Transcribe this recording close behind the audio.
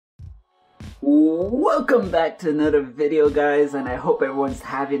Welcome back to another video, guys, and I hope everyone's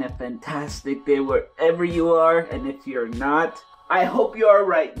having a fantastic day wherever you are. And if you're not, I hope you are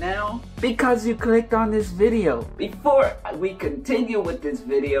right now because you clicked on this video. Before we continue with this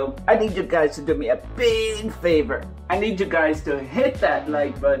video, I need you guys to do me a big favor. I need you guys to hit that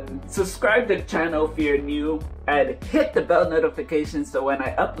like button, subscribe to the channel if you're new, and hit the bell notification so when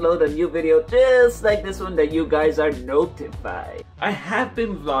I upload a new video just like this one that you guys are notified. I have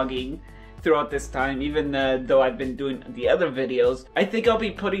been vlogging throughout this time, even though I've been doing the other videos. I think I'll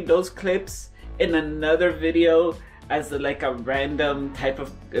be putting those clips in another video as like a random type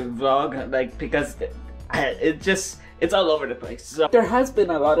of vlog, like because it's all over the place. So there has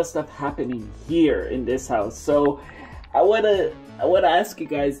been a lot of stuff happening here in this house. So I wanna ask you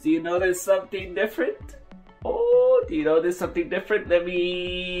guys, do you notice something different? Oh, do you notice something different?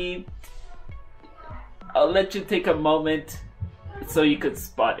 I'll let you take a moment so you could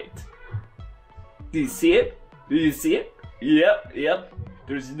spot it. Do you see it? Do you see it? Yep.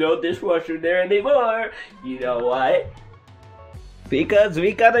 There's no dishwasher there anymore. You know why? Because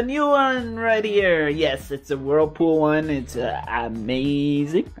we got a new one right here. Yes, it's a Whirlpool one. It's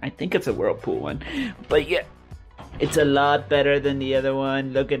amazing. I think it's a Whirlpool one. But yeah, it's a lot better than the other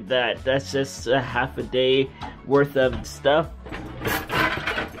one. Look at that. That's just a half a day worth of stuff.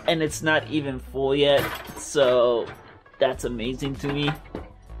 And it's not even full yet. So that's amazing to me.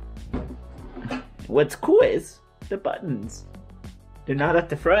 What's cool is the buttons. They're not at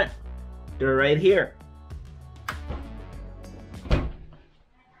the front. They're right here.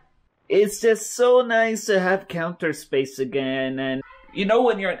 It's just so nice to have counter space again. And you know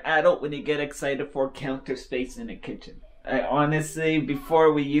when you're an adult, when you get excited for counter space in the kitchen. Honestly,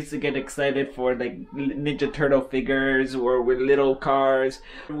 before we used to get excited for like Ninja Turtle figures or with little cars.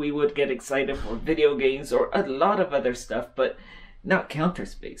 We would get excited for video games or a lot of other stuff, but not counter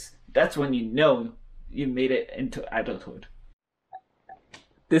space. That's when you know you made it into adulthood.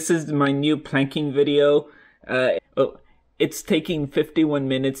 This is my new planking video. It's taking 51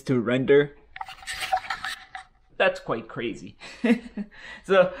 minutes to render. That's quite crazy.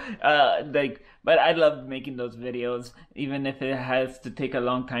 So, but I love making those videos. Even if it has to take a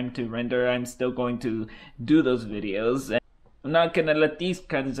long time to render, I'm still going to do those videos. And I'm not gonna let these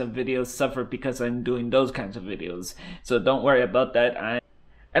kinds of videos suffer because I'm doing those kinds of videos. So don't worry about that.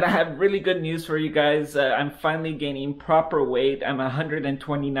 And I have really good news for you guys. I'm finally gaining proper weight. I'm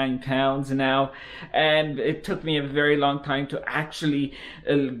 129 pounds now. And it took me a very long time to actually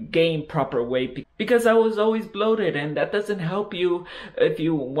gain proper weight because I was always bloated, and that doesn't help you if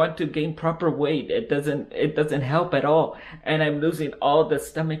you want to gain proper weight. It doesn't help at all. And I'm losing all the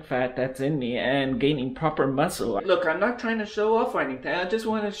stomach fat that's in me and gaining proper muscle. Look, I'm not trying to show off or anything. I just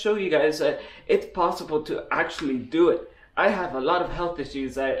want to show you guys that it's possible to actually do it. I have a lot of health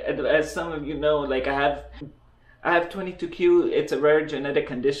issues. As some of you know, like I have 22q. It's a rare genetic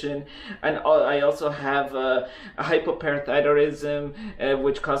condition, and I also have a hypoparathyroidism,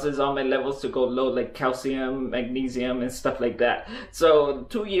 which causes all my levels to go low, like calcium, magnesium, and stuff like that. So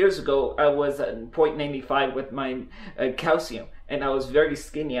 2 years ago, I was at 0.95 with my calcium, and I was very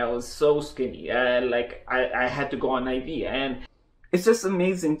skinny. I was so skinny, like I had to go on IV, and it's just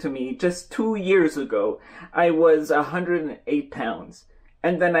amazing to me. Just 2 years ago, I was 108 pounds.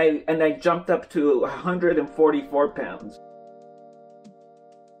 And then I jumped up to 144 pounds.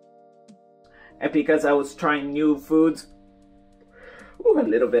 And because I was trying new foods, a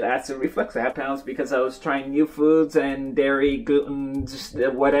little bit acid reflux, I had pounds because I was trying new foods and dairy, gluten, just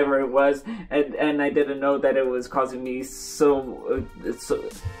whatever it was. And I didn't know that it was causing me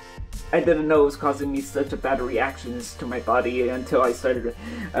I didn't know it was causing me such a bad reactions to my body until I started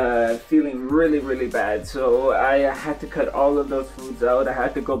feeling really bad. So I had to cut all of those foods out. I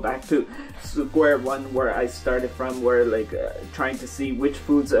had to go back to square one where I started from, where trying to see which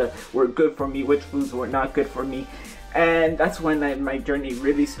foods were good for me, which foods were not good for me. And that's when my journey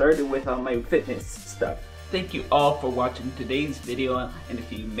really started with all my fitness stuff. Thank you all for watching today's video, and if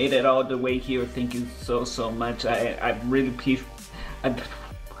you made it all the way here, thank you so much. I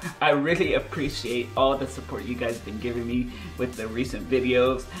really appreciate all the support you guys have been giving me with the recent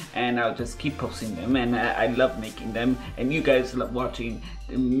videos, and I'll just keep posting them, and I love making them, and you guys love watching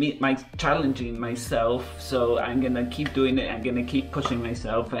me challenging myself. So I'm gonna keep doing it. I'm gonna keep pushing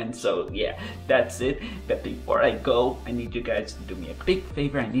myself, and so yeah, that's it. But before I go, I need you guys to do me a big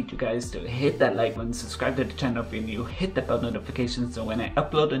favor. I need you guys to hit that like button, subscribe to the channel if you're new, hit the bell notification so when I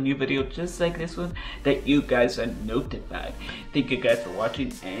upload a new video just like this one, that you guys are notified. Thank you guys for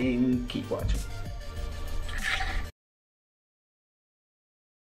watching, and keep watching.